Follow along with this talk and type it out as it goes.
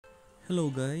Hello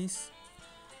guys,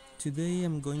 today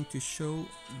I'm going to show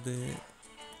the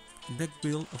deck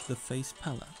build of the Face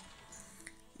Pala.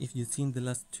 If you've seen the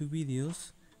last two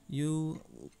videos, you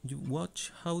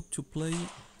watch how to play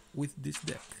with this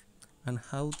deck and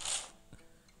how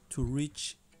to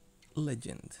reach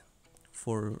Legend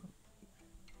for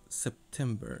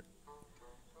September.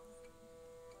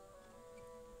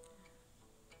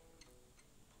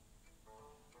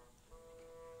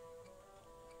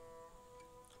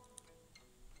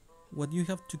 What you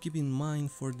have to keep in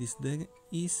mind for this deck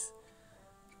is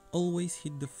always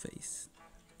hit the face,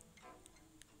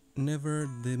 never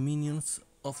the minions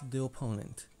of the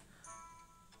opponent.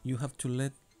 You have to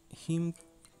let him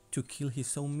to kill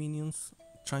his own minions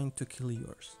trying to kill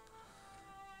yours.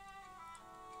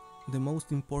 The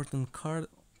most important card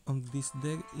on this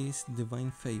deck is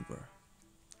Divine Favor,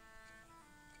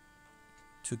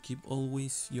 to keep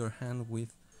always your hand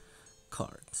with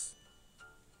cards.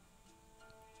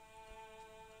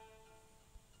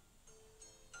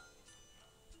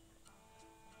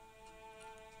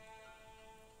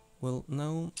 Well,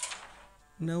 now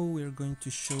we're going to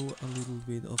show a little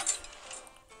bit of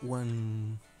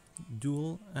one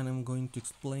duel, and I'm going to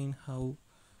explain how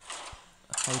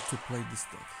to play this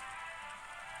deck.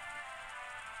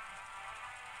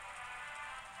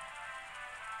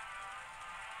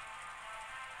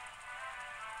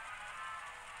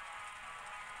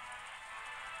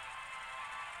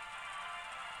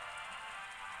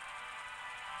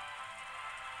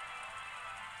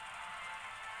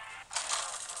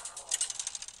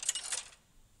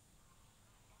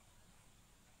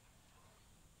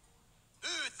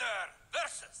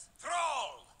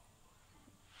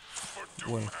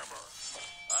 Well,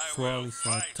 Thrall is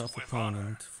a tough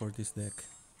opponent for this deck,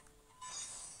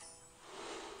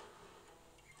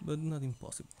 but not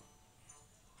impossible.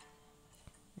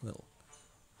 Well,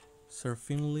 Sir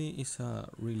Finley is a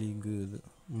really good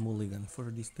mulligan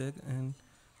for this deck, and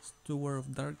Steward of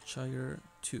Darkshire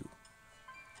too.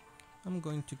 I'm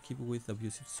going to keep with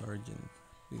Abusive Sergeant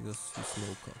because he's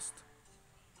low cost.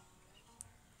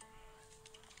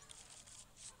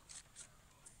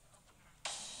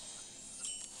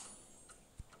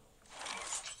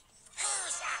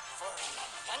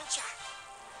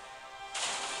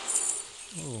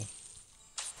 Oh,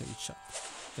 stage shot.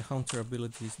 The Haunter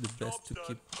ability is the best to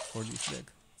keep for this deck,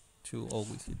 to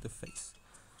always hit the face.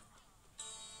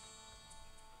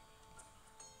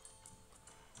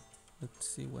 Let's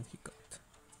see what he got.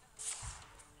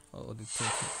 Oh, the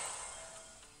token.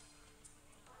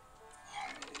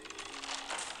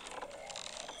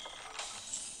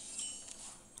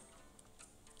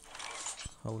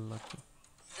 How lucky.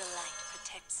 The light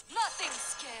protects me. Nothing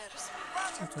scares me.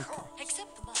 That's okay.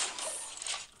 Except the money.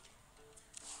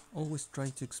 Always try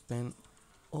to expend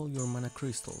all your mana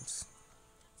crystals.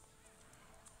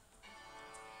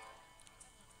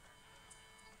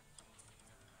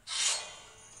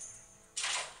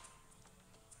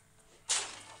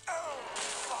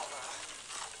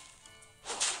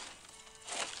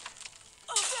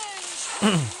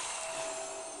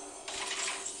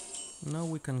 Now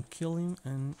we can kill him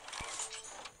and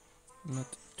not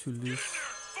to lose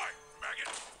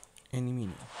any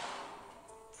minion.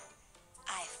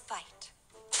 I fight.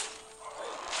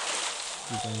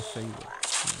 Divine Favor.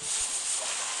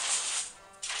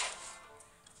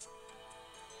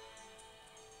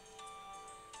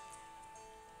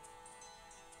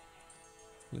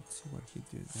 Let's see what he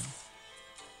did then.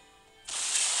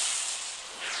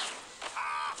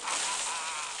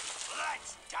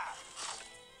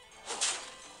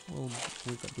 Well,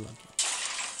 we got lucky.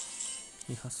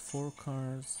 He has 4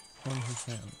 cards on his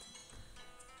hand.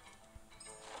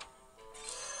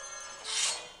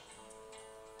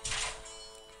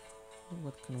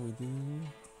 What can we do?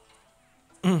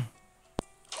 I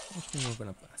think we're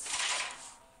gonna pass.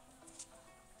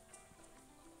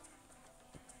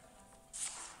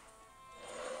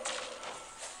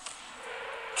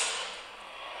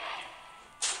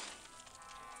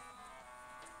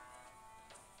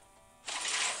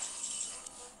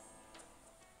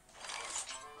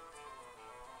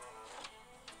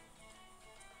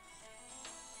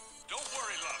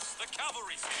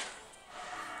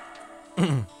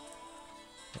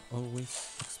 Always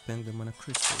expend the mana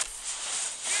crystals.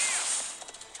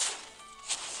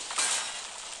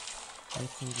 I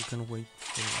think we can wait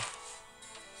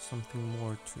for something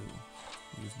more to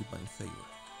use Divine Favor.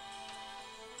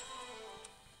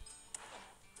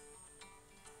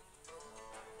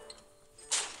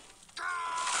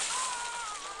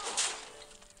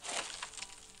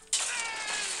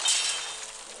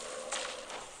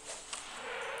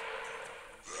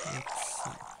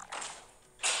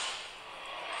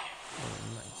 Oh,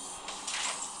 nice.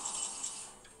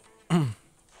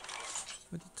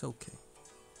 But it's okay.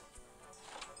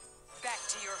 Back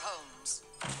to your homes.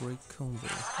 A great combo.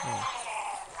 Oh.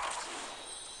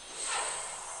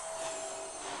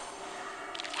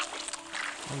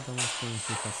 I don't think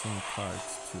he has any cards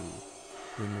to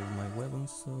remove my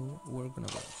weapons, so we're gonna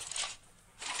wait.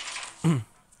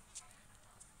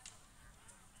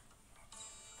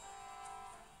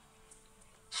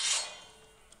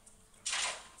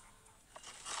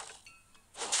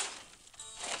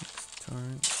 Next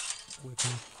turn we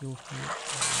can kill him.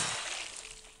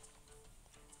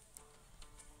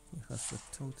 He has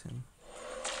a totem.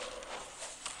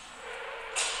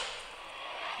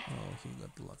 Oh, he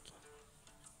got lucky.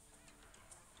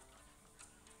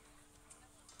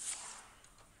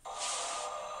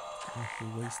 And he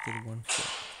wasted one shot.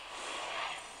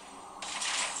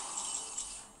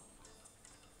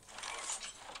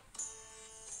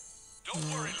 Don't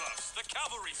worry, loves. The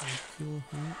cavalry's I here.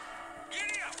 kill him.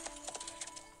 Giddy up!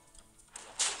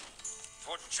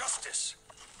 For justice.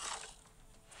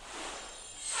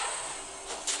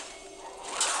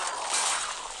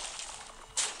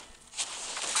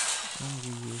 And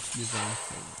we use Divine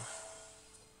Favor.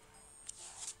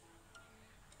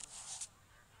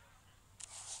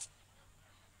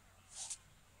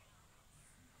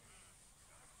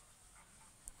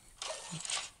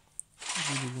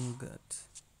 We didn't get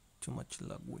too much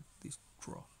luck with this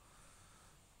draw,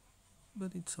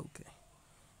 but it's okay.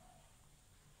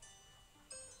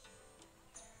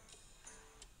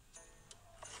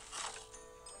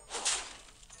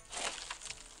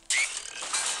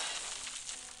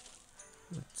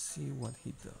 Let's see what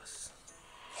he does.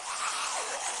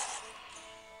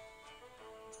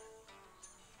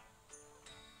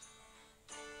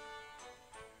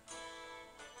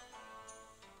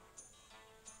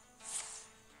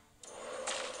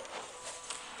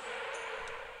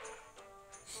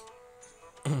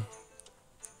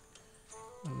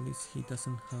 At least he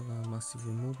doesn't have a massive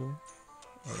removal.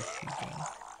 Or if he does.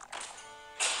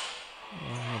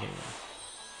 Or another one.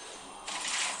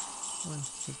 Well,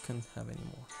 he can't have any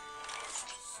more.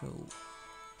 So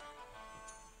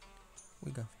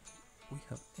we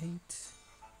have 8.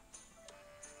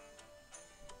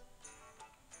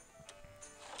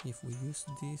 If we use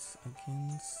this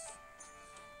against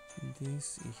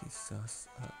this, it hits us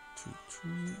at 2, 3,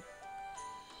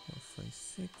 4, 5,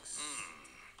 6.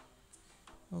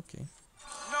 Okay.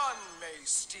 None may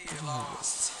steal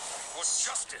us. For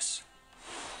justice.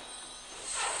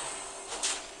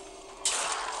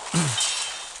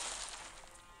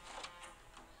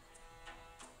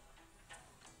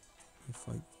 If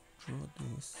I draw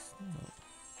this, no.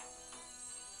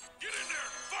 Get in there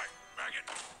and fight, maggot.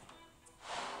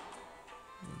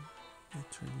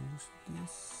 Better use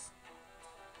this.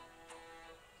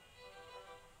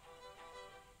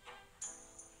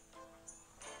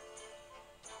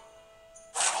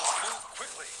 Move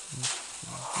quickly.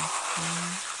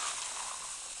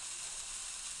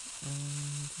 And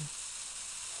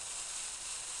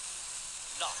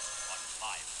Not on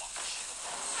my watch.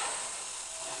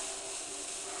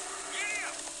 Giddy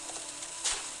up!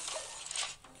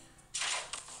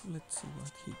 let's see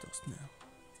what he does now.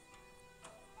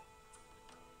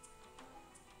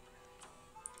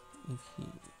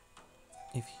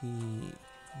 If he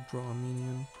draw a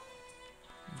minion,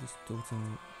 this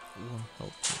totem won't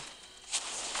help him.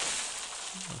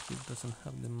 Well, he doesn't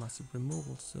have the massive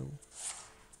removal, so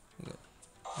yeah.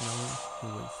 Now he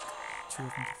wastes 2 of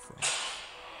the front.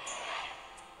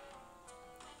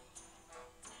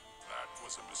 That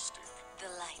was a mistake. The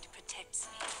light protects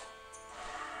me.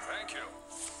 Thank you.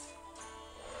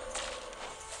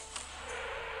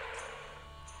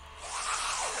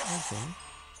 Okay.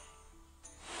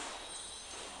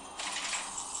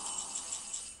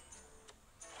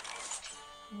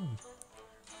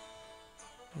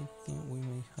 I think we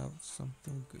may have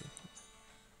something good.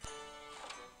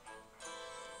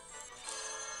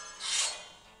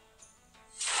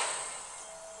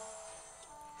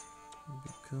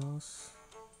 Because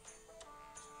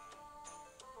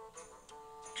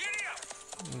Giddy up!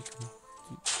 we can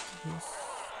keep this,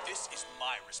 This is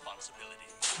my responsibility.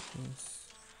 this,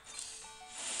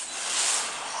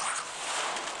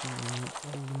 and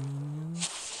all the minions,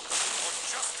 For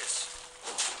justice.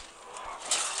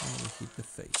 and we hit the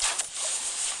face.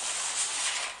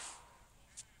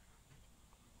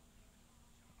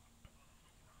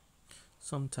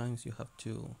 Sometimes you have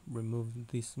to remove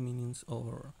these minions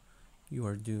or you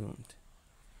are doomed.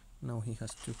 Now he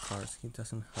has 2 cards, he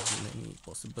doesn't have many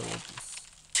possibilities.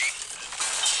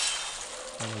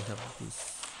 And we have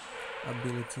this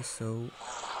ability, so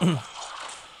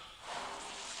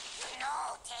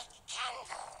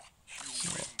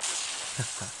Well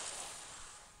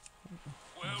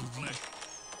played.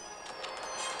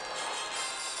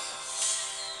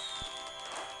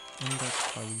 And that's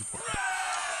how we play.